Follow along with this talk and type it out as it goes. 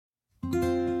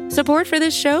Support for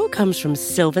this show comes from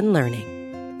Sylvan Learning.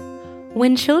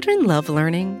 When children love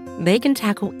learning, they can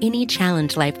tackle any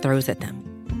challenge life throws at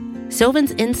them.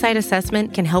 Sylvan's Insight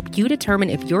Assessment can help you determine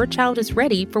if your child is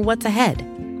ready for what's ahead.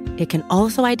 It can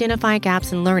also identify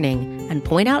gaps in learning and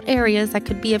point out areas that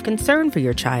could be of concern for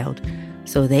your child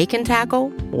so they can tackle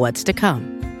what's to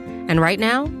come. And right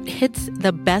now, it's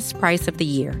the best price of the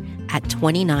year at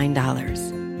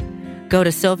 $29. Go to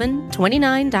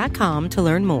sylvan29.com to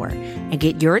learn more and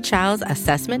get your child's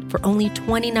assessment for only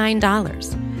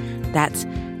 $29. That's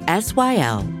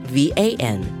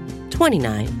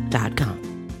SYLVAN29.com.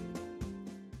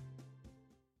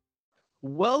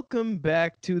 Welcome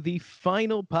back to the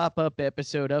final pop-up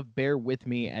episode of Bear With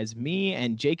Me, as me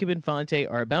and Jacob Infante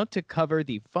are about to cover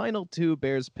the final two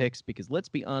Bears picks, because let's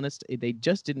be honest, they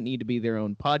just didn't need to be their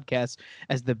own podcasts,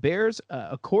 as the Bears,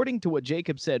 according to what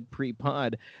Jacob said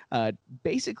pre-pod,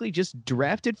 basically just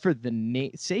drafted for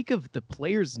the sake of the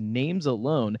players' names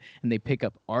alone, and they pick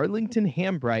up Arlington,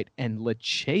 Hambright, and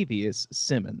Lachavious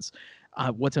Simmons.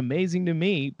 What's amazing to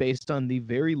me, based on the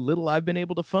very little I've been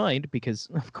able to find, because,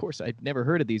 of course, I'd never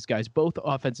heard of these guys, both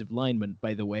offensive linemen,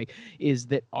 by the way, is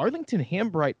that Arlington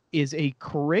Hambright is a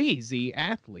crazy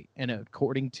athlete. And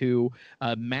according to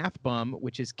Math Bomb,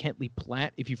 which is Kentley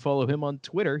Platt, if you follow him on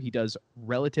Twitter, he does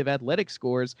relative athletic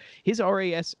scores. His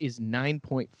RAS is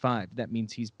 9.5. That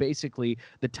means he's basically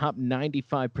the top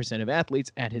 95% of athletes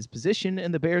at his position,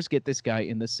 and the Bears get this guy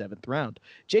in the 7th round.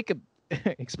 Jacob,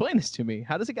 explain this to me.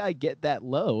 How does a guy get that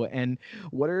low? And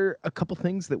what are a couple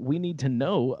things that we need to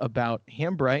know about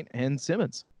Hambright and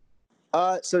Simmons?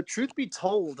 So truth be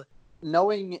told,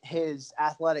 knowing his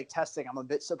athletic testing, I'm a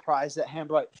bit surprised that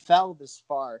Hambright fell this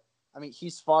far. I mean,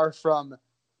 he's far from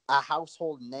a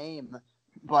household name,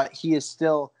 but he is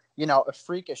still, a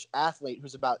freakish athlete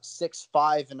who's about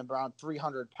 6'5" and around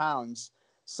 300 pounds.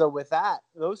 So with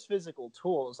those physical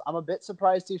tools, I'm a bit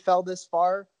surprised he fell this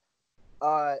far.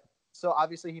 So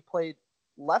obviously he played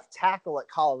left tackle at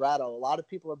Colorado. A lot of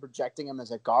people are projecting him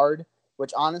as a guard,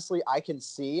 which honestly I can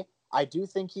see. I do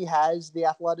think he has the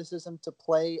athleticism to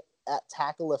play at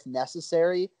tackle if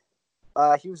necessary.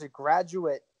 He was a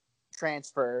graduate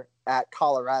transfer at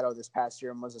Colorado this past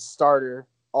year and was a starter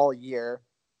all year.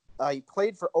 He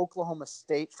played for Oklahoma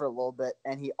State for a little bit,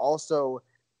 and he also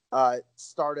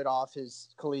started off his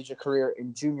collegiate career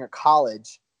in junior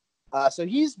college. So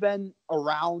he's been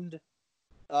around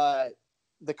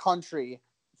the country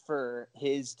for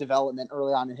his development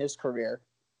early on in his career.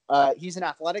 He's an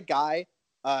athletic guy.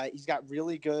 He's got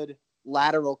really good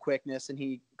lateral quickness, and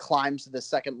he climbs to the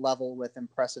second level with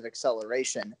impressive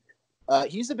acceleration.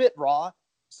 He's a bit raw,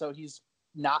 so he's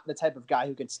not the type of guy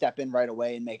who can step in right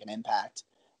away and make an impact.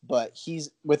 But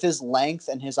with his length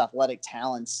and his athletic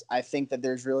talents, I think that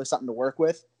there's really something to work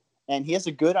with. And he has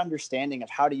a good understanding of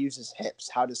how to use his hips,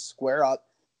 how to square up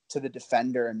to the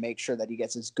defender and make sure that he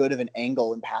gets as good of an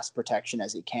angle and pass protection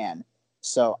as he can.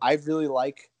 So I really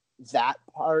like that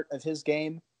part of his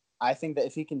game. I think that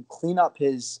if he can clean up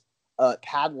his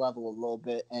pad level a little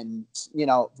bit, and,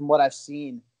 from what I've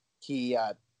seen, he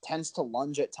tends to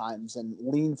lunge at times and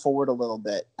lean forward a little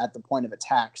bit at the point of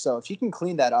attack. So if he can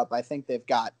clean that up, I think they've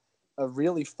got a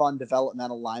really fun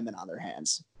developmental lineman on their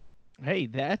hands. Hey,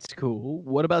 that's cool.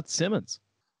 What about Simmons?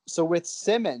 So with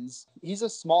Simmons, he's a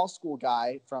small school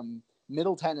guy from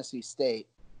Middle Tennessee State.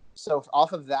 So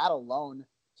off of that alone,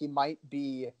 he might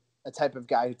be a type of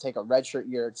guy who take a redshirt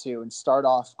year or two and start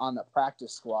off on the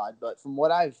practice squad. But from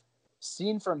what I've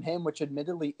seen from him, which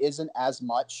admittedly isn't as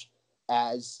much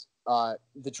as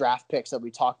the draft picks that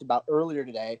we talked about earlier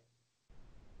today,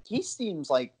 he seems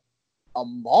like a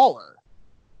mauler.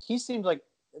 He seems like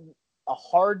a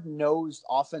hard-nosed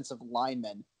offensive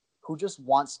lineman who just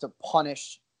wants to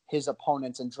punish his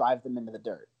opponents and drive them into the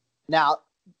dirt. Now,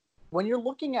 when you're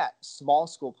looking at small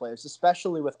school players,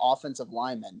 especially with offensive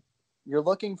linemen, you're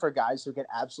looking for guys who can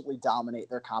absolutely dominate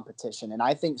their competition. And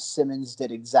I think Simmons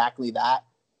did exactly that.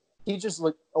 He just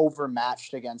looked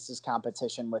overmatched against his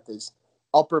competition with his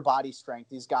upper body strength.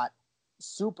 He's got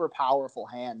super powerful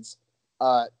hands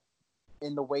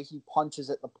in the way he punches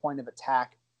at the point of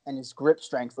attack, and his grip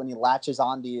strength when he latches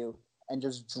onto you and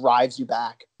just drives you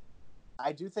back.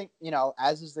 I do think,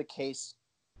 as is the case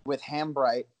with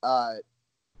Hambright,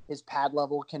 his pad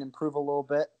level can improve a little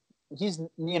bit. He's,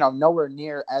 nowhere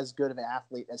near as good of an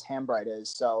athlete as Hambright is,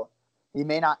 so he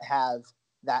may not have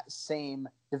that same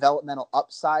developmental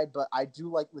upside, but I do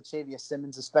like Lachavious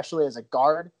Simmons, especially as a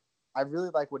guard. I really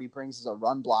like what he brings as a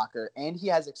run blocker, and he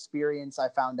has experience, I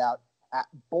found out, at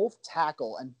both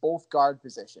tackle and both guard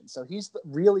positions. So he's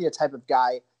really a type of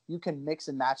guy you can mix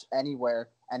and match anywhere,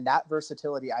 and that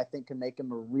versatility, I think, can make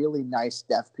him a really nice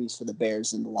depth piece for the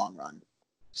Bears in the long run.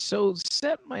 So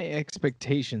set my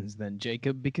expectations then,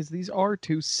 Jacob, because these are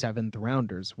two seventh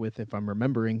rounders with, if I'm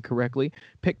remembering correctly,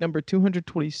 pick number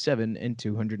 227 and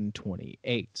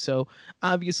 228. So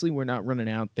obviously we're not running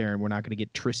out there and we're not going to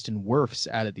get Tristan Wirfs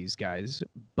out of these guys.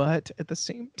 But at the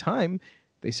same time,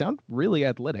 they sound really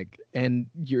athletic. And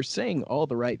you're saying all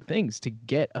the right things to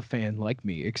get a fan like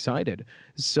me excited.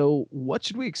 So what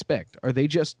should we expect? Are they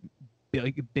just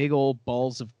big old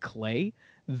balls of clay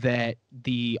that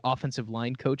the offensive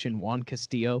line coach in Juan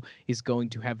Castillo is going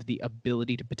to have the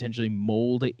ability to potentially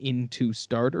mold into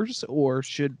starters? Or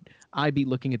should I be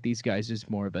looking at these guys as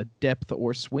more of a depth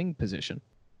or swing position?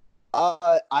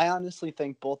 I honestly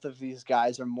think both of these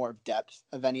guys are more depth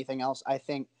of anything else. I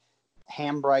think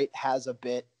Hambright has a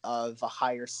bit of a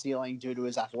higher ceiling due to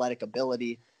his athletic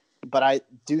ability, but I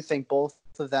do think both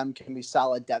of them can be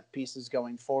solid depth pieces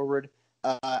going forward.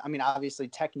 I mean, obviously,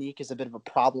 technique is a bit of a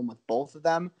problem with both of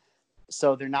them,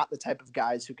 so they're not the type of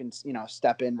guys who can,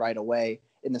 step in right away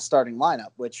in the starting lineup,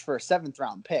 which for a seventh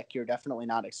round pick, you're definitely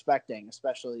not expecting,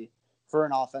 especially for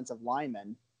an offensive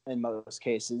lineman in most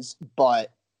cases.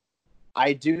 But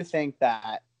I do think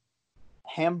that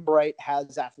Hambright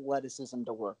has athleticism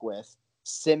to work with.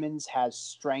 Simmons has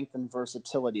strength and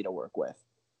versatility to work with.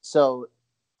 So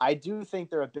I do think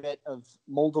they're a bit of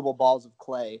moldable balls of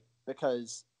clay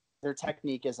because their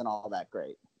technique isn't all that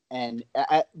great. And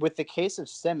with the case of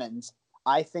Simmons,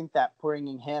 I think that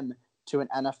bringing him to an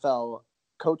NFL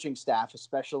coaching staff,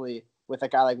 especially with a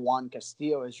guy like Juan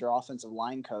Castillo as your offensive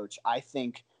line coach, I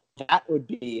think that would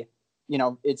be,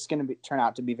 it's going to turn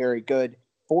out to be very good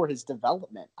for his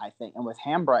development, I think. And with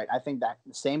Hambright, I think that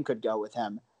the same could go with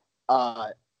him.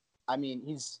 I mean,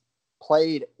 he's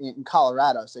played in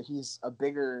Colorado, so he's a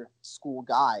bigger school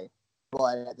guy,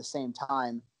 but at the same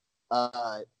time,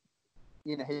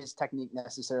 his technique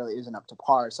necessarily isn't up to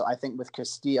par. So I think with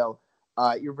Castillo,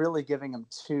 you're really giving him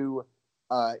two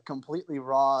completely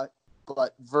raw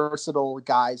but versatile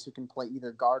guys who can play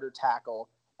either guard or tackle,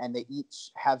 and they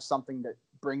each have something to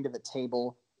bring to the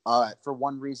table for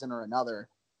one reason or another.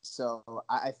 So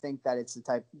I think that it's the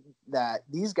type that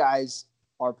these guys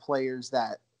are players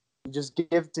that you just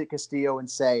give to Castillo and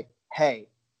say, hey,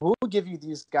 we'll give you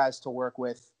these guys to work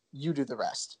with. You do the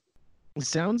rest.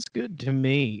 Sounds good to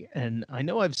me. And I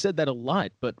know I've said that a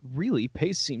lot, but really,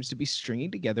 Pace seems to be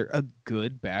stringing together a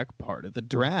good back part of the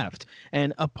draft.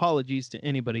 And apologies to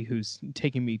anybody who's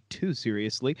taking me too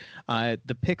seriously.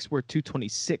 The picks were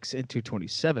 226 and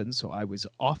 227, so I was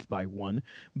off by one.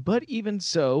 But even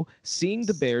so, seeing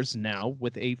the Bears now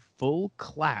with a full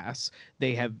class,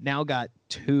 they have now got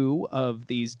two of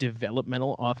these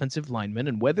developmental offensive linemen,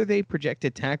 and whether they project to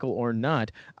tackle or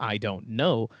not, I don't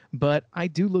know. But I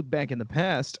do look back in the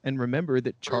past and remember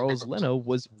that Charles Leno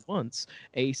was once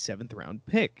a seventh round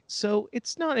pick. So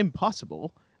it's not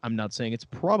impossible. I'm not saying it's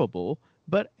probable,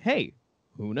 but hey,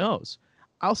 who knows?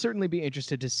 I'll certainly be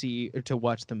interested to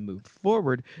watch them move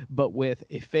forward, but with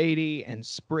Infante and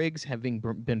Spriggs having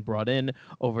been brought in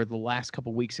over the last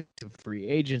couple weeks of free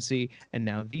agency, and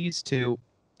now these two,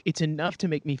 it's enough to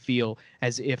make me feel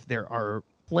as if there are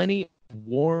plenty of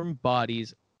warm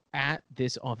bodies at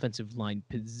this offensive line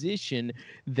position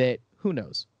that, who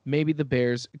knows, maybe the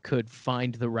Bears could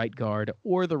find the right guard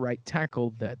or the right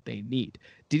tackle that they need.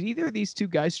 Did either of these two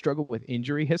guys struggle with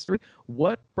injury history?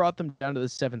 What brought them down to the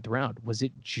seventh round? Was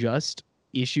it just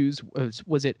issues?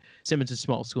 Was it Simmons'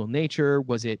 small school nature?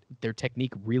 Was it their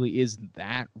technique really is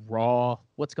that raw?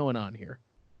 What's going on here?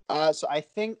 So I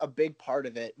think a big part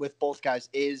of it with both guys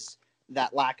is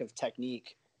that lack of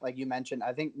technique. Like you mentioned,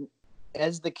 I think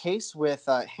as the case with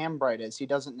Hambright is, he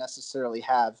doesn't necessarily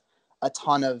have a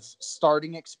ton of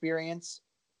starting experience.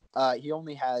 He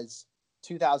only has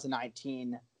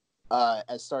 2019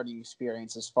 as starting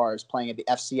experience as far as playing at the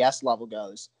FCS level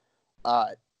goes.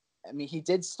 I mean, he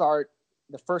did start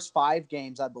the first 5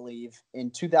 games, I believe,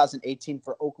 in 2018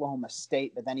 for Oklahoma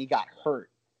State, but then he got hurt,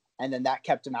 and then that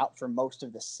kept him out for most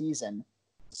of the season.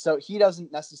 So he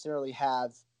doesn't necessarily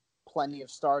have plenty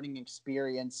of starting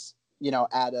experience,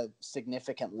 at a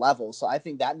significant level. So I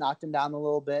think that knocked him down a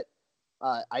little bit.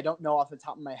 I don't know off the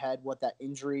top of my head what that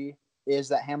injury is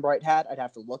that Hambright had. I'd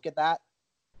have to look at that.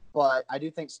 But I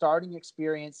do think starting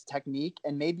experience, technique,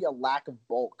 and maybe a lack of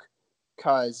bulk,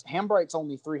 because Hambright's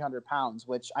only 300 pounds,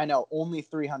 which I know only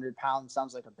 300 pounds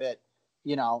sounds like a bit,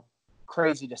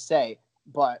 crazy to say.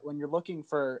 But when you're looking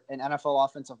for an NFL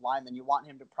offensive lineman, you want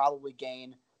him to probably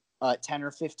gain 10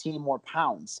 or 15 more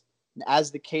pounds. And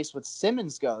as the case with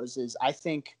Simmons goes, is I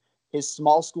think his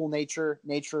small school nature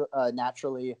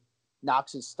naturally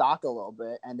knocks his stock a little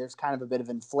bit, and there's kind of a bit of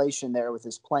inflation there with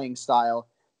his playing style.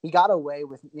 He got away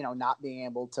with not being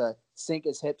able to sink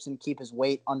his hips and keep his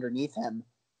weight underneath him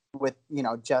with,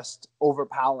 just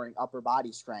overpowering upper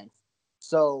body strength.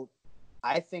 So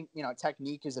I think,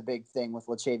 technique is a big thing with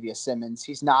Lachavious Simmons.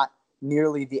 He's not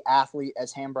nearly the athlete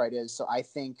as Hambright is. So I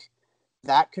think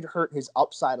that could hurt his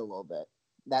upside a little bit.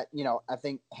 That, I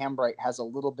think Hambright has a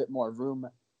little bit more room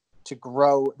to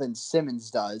grow than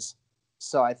Simmons does.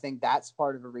 So I think that's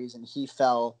part of the reason he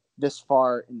fell this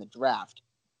far in the draft.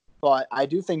 But I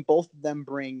do think both of them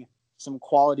bring some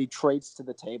quality traits to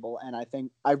the table. And I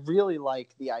think I really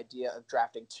like the idea of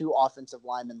drafting 2 offensive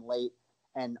linemen late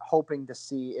and hoping to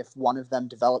see if one of them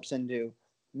develops into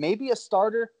maybe a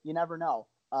starter. You never know.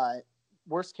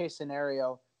 Worst case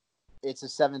scenario, it's a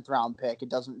 7th round pick. It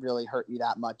doesn't really hurt you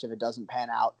that much if it doesn't pan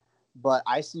out. But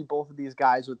I see both of these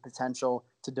guys with potential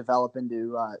to develop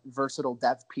into versatile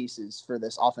depth pieces for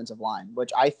this offensive line,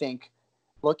 which I think,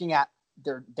 looking at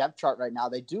their depth chart right now,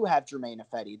 they do have Jermaine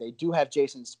Ifedi, they do have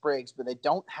Jason Spriggs, but they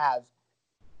don't have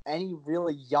any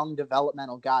really young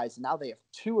developmental guys. Now they have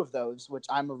 2 of those, which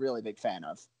I'm a really big fan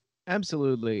of.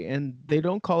 Absolutely. And they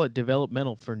don't call it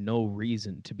developmental for no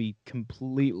reason, to be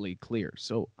completely clear.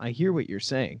 So I hear what you're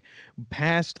saying.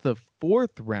 Past the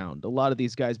 4th round, a lot of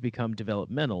these guys become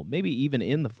developmental, maybe even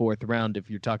in the 4th round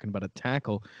if you're talking about a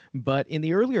tackle. But in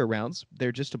the earlier rounds,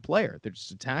 they're just a player. They're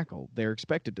just a tackle. They're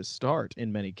expected to start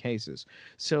in many cases.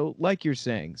 So like you're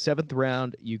saying, 7th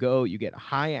round, you get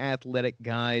high athletic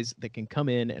guys that can come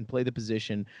in and play the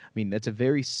position. I mean, that's a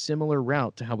very similar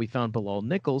route to how we found Bilal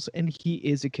Nichols, and he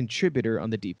is a contributor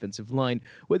on the defensive line.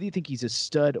 Whether you think he's a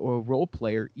stud or a role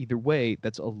player, either way,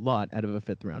 that's a lot out of a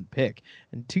 5th round pick.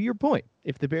 And to your point,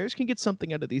 if the Bears can get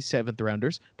something out of these 7th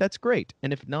rounders, that's great.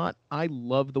 And if not, I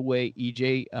love the way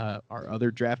EJ, our other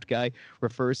draft guy,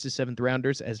 refers to 7th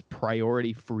rounders as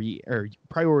priority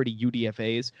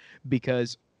UDFAs,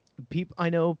 because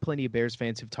I know plenty of Bears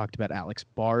fans have talked about Alex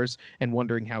Bars and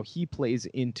wondering how he plays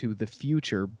into the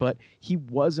future, but he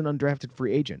was an undrafted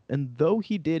free agent. And though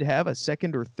he did have a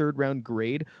 2nd or 3rd round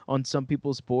grade on some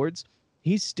people's boards,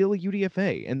 he's still a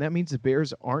UDFA, and that means the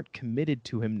Bears aren't committed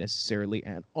to him necessarily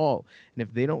at all. And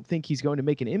if they don't think he's going to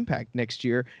make an impact next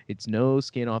year, it's no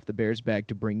skin off the Bears' back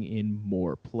to bring in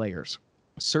more players.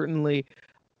 Certainly,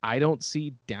 I don't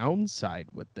see downside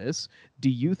with this.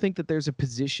 Do you think that there's a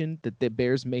position that the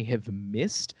Bears may have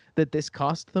missed that this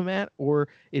cost them at, or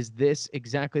is this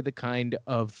exactly the kind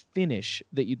of finish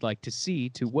that you'd like to see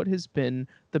to what has been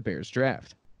the Bears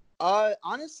draft?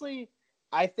 Honestly,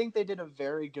 I think they did a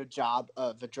very good job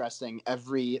of addressing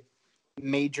every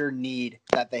major need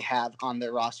that they have on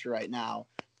their roster right now.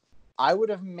 I would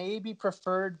have maybe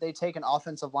preferred they take an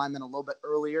offensive lineman a little bit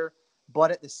earlier,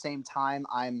 but at the same time,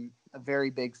 I'm a very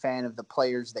big fan of the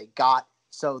players they got,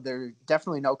 so there are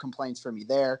definitely no complaints for me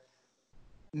there.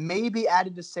 Maybe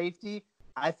added to safety.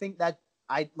 I think that,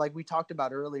 like we talked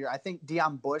about earlier, I think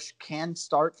Dion Bush can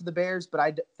start for the Bears, but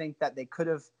I think that they could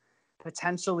have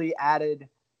potentially added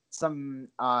some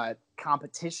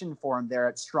competition for him there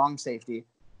at strong safety.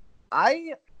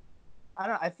 I don't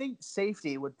know. I think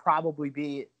safety would probably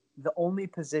be the only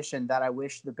position that I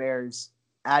wish the Bears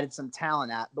added some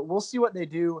talent at, but we'll see what they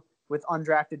do with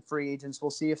undrafted free agents. We'll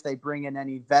see if they bring in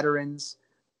any veterans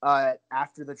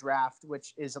after the draft,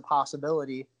 which is a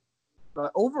possibility.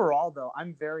 But overall, though,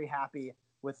 I'm very happy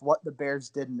with what the Bears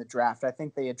did in the draft. I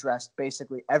think they addressed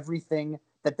basically everything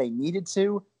that they needed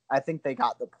to. I think they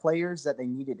got the players that they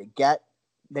needed to get.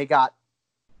 They got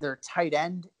their tight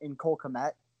end in Cole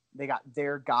Kmet. They got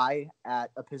their guy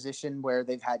at a position where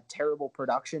they've had terrible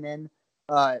production in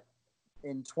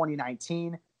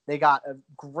 2019. They got a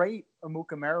great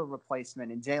Amukamara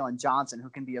replacement in Jalen Johnson, who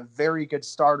can be a very good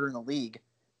starter in the league.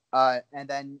 And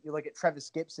then you look at Trevis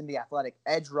Gibson, the athletic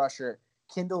edge rusher,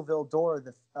 Kindle Vildor,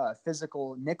 the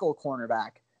physical nickel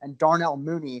cornerback, and Darnell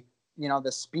Mooney,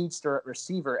 the speedster at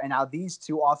receiver. And now these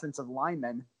 2 offensive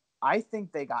linemen, I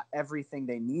think they got everything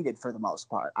they needed for the most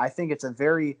part. I think it's a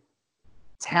very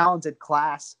talented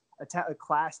class, a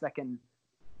class that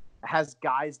has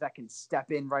guys that can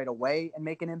step in right away and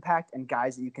make an impact, and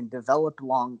guys that you can develop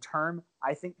long term.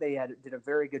 I think they did a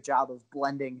very good job of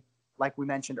blending, like we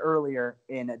mentioned earlier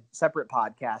in a separate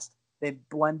podcast. They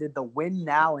blended the win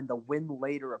now and the win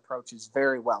later approaches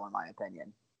very well, in my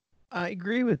opinion. I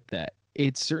agree with that.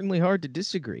 It's certainly hard to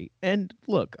disagree. And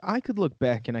look, I could look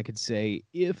back and I could say,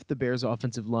 if the Bears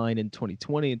offensive line in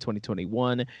 2020 and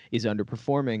 2021 is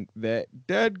underperforming, that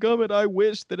dadgummit, I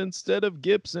wish that instead of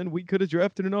Gibson, we could have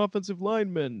drafted an offensive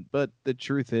lineman. But the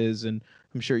truth is, and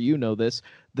I'm sure you know this,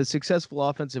 the successful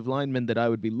offensive lineman that I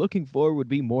would be looking for would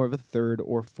be more of a 3rd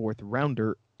or 4th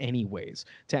rounder anyways.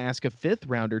 To ask a 5th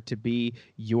rounder to be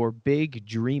your big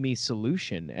dreamy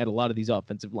solution at a lot of these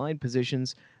offensive line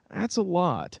positions, that's a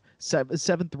lot.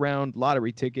 7th round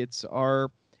lottery tickets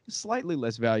are slightly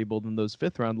less valuable than those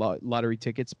fifth-round lottery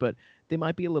tickets, but they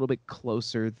might be a little bit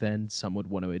closer than some would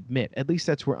want to admit. At least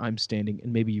that's where I'm standing,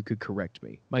 and maybe you could correct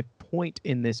me. My point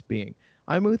in this being,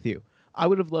 I'm with you. I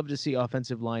would have loved to see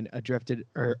offensive line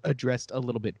addressed a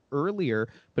little bit earlier,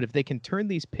 but if they can turn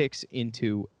these picks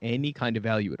into any kind of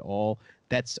value at all,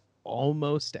 that's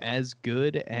almost as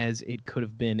good as it could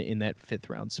have been in that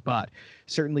fifth-round spot.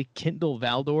 Certainly, Kendall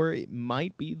Valdor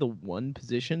might be the one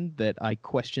position that I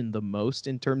question the most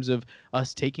in terms of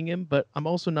us taking him, but I'm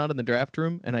also not in the draft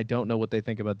room, and I don't know what they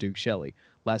think about Duke Shelley.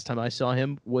 Last time I saw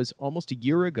him was almost a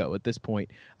year ago at this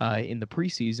point in the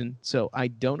preseason, so I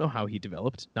don't know how he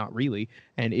developed, not really,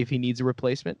 and if he needs a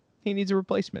replacement, he needs a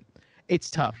replacement. It's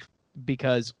tough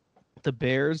because the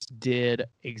Bears did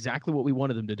exactly what we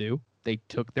wanted them to do. They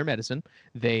took their medicine.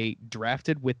 They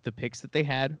drafted with the picks that they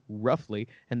had, roughly,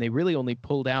 and they really only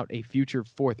pulled out a future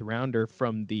fourth rounder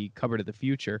from the cupboard of the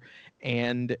future.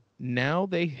 And now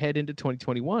they head into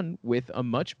 2021 with a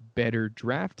much better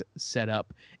draft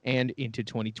setup and into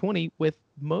 2020 with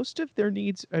most of their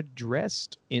needs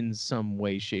addressed in some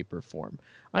way, shape, or form.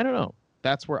 I don't know.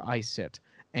 That's where I sit.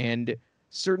 And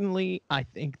certainly, I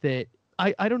think that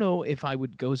I don't know if I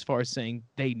would go as far as saying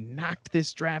they knocked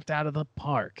this draft out of the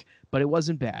park, but it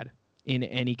wasn't bad in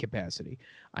any capacity.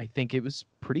 I think it was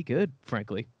pretty good,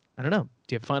 frankly. I don't know.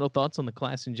 Do you have final thoughts on the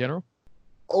class in general?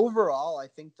 Overall, I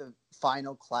think the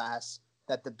final class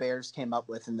that the Bears came up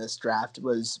with in this draft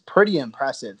was pretty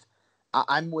impressive.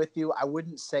 I'm with you. I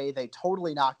wouldn't say they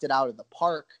totally knocked it out of the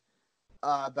park,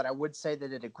 but I would say they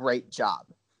did a great job.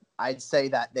 I'd say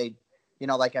that they,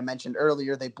 like I mentioned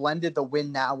earlier, they blended the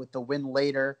win now with the win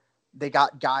later. They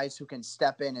got guys who can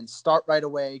step in and start right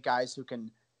away, guys who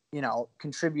can,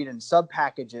 contribute in sub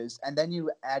packages. And then you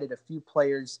added a few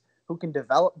players who can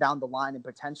develop down the line and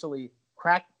potentially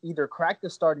crack the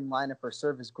starting lineup or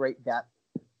serve as great depth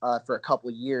for a couple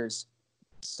of years.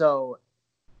 So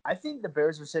I think the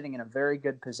Bears are sitting in a very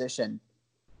good position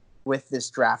with this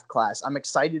draft class. I'm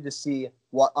excited to see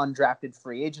what undrafted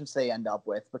free agents they end up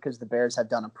with because the Bears have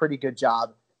done a pretty good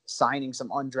job signing some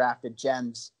undrafted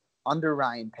gems under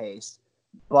Ryan Pace.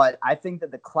 But I think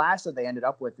that the class that they ended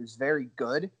up with is very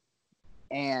good.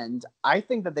 And I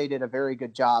think that they did a very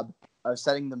good job of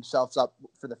setting themselves up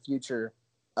for the future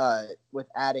with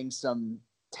adding some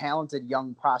talented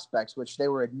young prospects, which they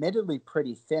were admittedly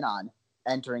pretty thin on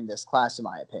entering this class, in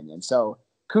my opinion. So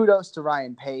kudos to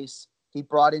Ryan Pace. He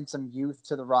brought in some youth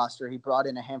to the roster. He brought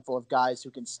in a handful of guys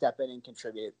who can step in and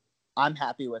contribute. I'm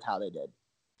happy with how they did.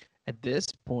 At this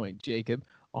point, Jacob,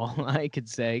 all I could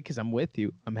say, because I'm with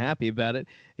you, I'm happy about it,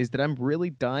 is that I'm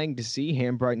really dying to see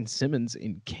Hambright and Simmons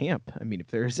in camp. I mean, if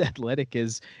they're as athletic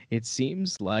as it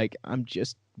seems like, I'm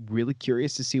just really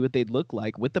curious to see what they'd look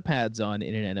like with the pads on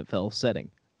in an NFL setting.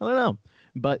 I don't know.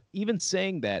 But even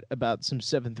saying that about some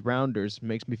seventh rounders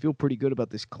makes me feel pretty good about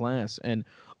this class. And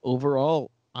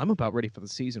overall, I'm about ready for the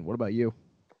season. What about you?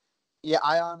 Yeah,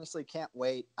 I honestly can't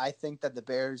wait. I think that the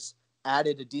Bears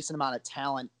added a decent amount of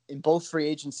talent in both free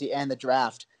agency and the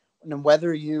draft. And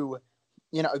whether you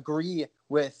agree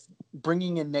with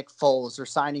bringing in Nick Foles or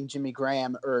signing Jimmy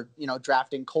Graham or,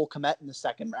 drafting Cole Kmet in the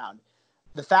second round,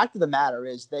 the fact of the matter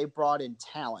is they brought in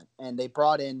talent and they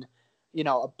brought in,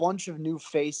 a bunch of new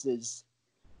faces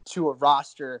to a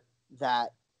roster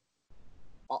that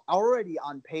already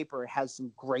on paper has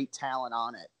some great talent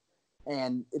on it.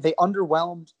 And they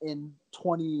underwhelmed in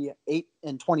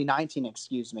 2019,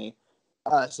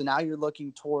 so now you're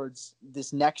looking towards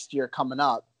this next year coming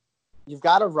up. You've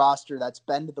got a roster that's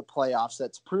been to the playoffs,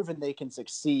 that's proven they can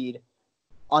succeed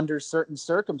under certain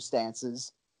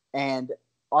circumstances. And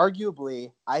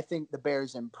arguably, I think the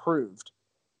Bears improved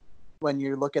when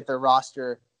you look at their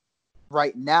roster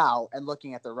right now and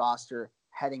looking at the roster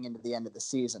heading into the end of the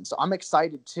season. So I'm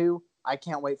excited too. I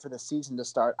can't wait for the season to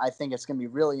start. I think it's going to be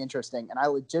really interesting. And I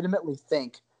legitimately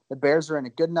think the Bears are in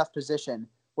a good enough position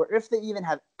where if they even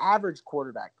have average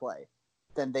quarterback play,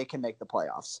 then they can make the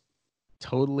playoffs.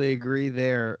 Totally agree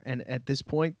there. And at this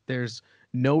point, there's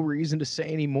no reason to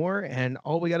say anymore. And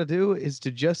all we got to do is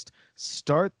to just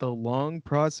start the long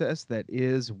process that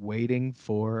is waiting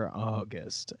for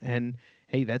August. And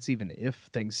hey, that's even if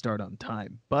things start on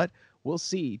time. But we'll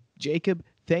see. Jacob,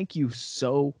 thank you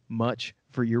so much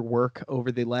for your work over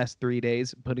the last 3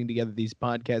 days, putting together these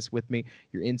podcasts with me.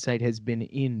 Your insight has been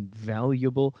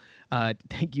invaluable.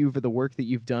 Thank you for the work that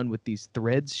you've done with these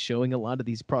threads, showing a lot of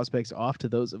these prospects off to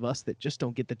those of us that just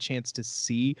don't get the chance to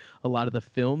see a lot of the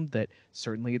film that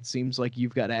certainly it seems like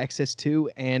you've got access to,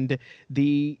 and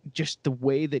the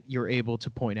way that you're able to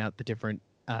point out the different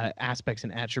aspects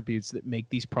and attributes that make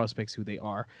these prospects who they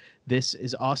are. This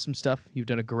is awesome stuff. You've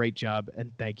done a great job,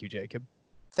 and thank you, Jacob.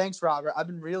 Thanks, Robert. I've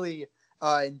been really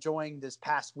enjoying this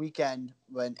past weekend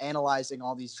when analyzing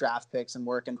all these draft picks and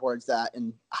working towards that,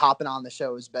 and hopping on the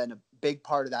show has been a big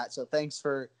part of that. So thanks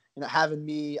for having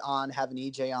me on, having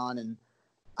EJ on, and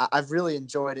I've really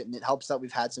enjoyed it, and it helps that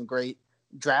we've had some great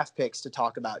draft picks to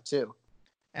talk about too.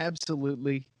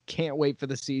 Absolutely. Can't wait for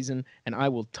the season, and I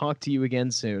will talk to you again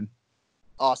soon.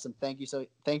 Awesome. Thank you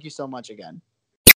so much again.